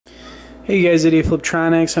Hey guys, Idiot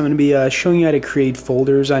Fliptronics. I'm going to be showing you how to create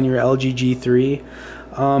folders on your LG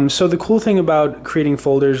G3. So the cool thing about creating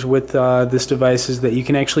folders with this device is that you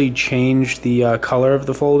can actually change the color of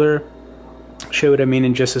the folder. I'll show you what I mean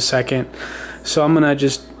in just a second. So I'm going to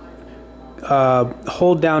just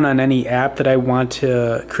hold down on any app that I want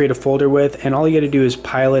to create a folder with, and all you got to do is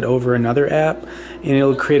pile it over another app and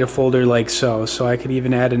it'll create a folder like so. So I could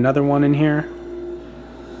even add another one in here.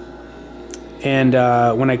 And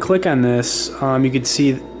when I click on this, you can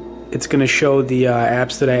see it's going to show the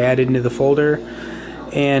apps that I added into the folder,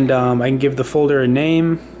 and I can give the folder a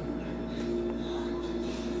name.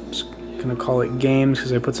 I'm just going to call it games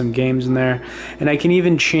because I put some games in there, and I can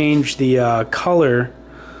even change the color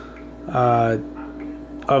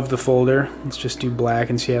of the folder. Let's just do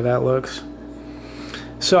black and see how that looks.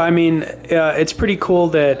 So I mean, it's pretty cool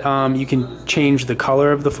that you can change the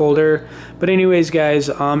color of the folder. But anyways guys,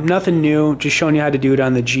 nothing new, just showing you how to do it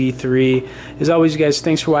on the G3. As always guys,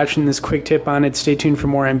 thanks for watching this quick tip on it. Stay tuned for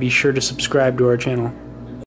more and be sure to subscribe to our channel.